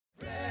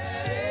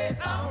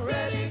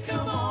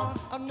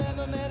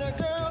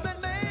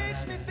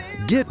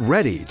Get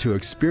ready to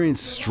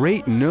experience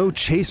Straight No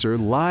Chaser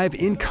live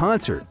in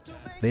concert.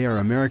 They are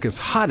America's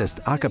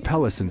hottest a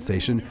cappella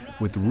sensation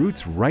with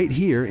roots right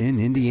here in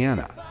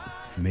Indiana.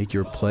 Make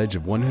your pledge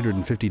of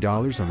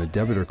 $150 on a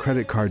debit or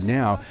credit card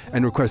now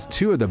and request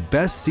 2 of the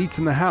best seats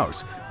in the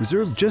house,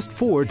 reserved just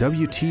for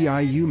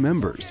WTIU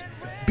members.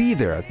 Be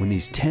there when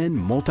these 10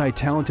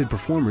 multi-talented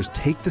performers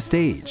take the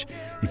stage.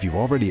 If you've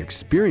already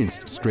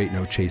experienced Straight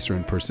No Chaser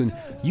in person,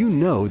 you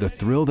know the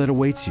thrill that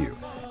awaits you.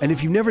 And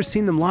if you've never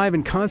seen them live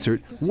in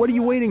concert, what are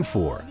you waiting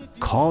for?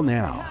 Call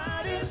now.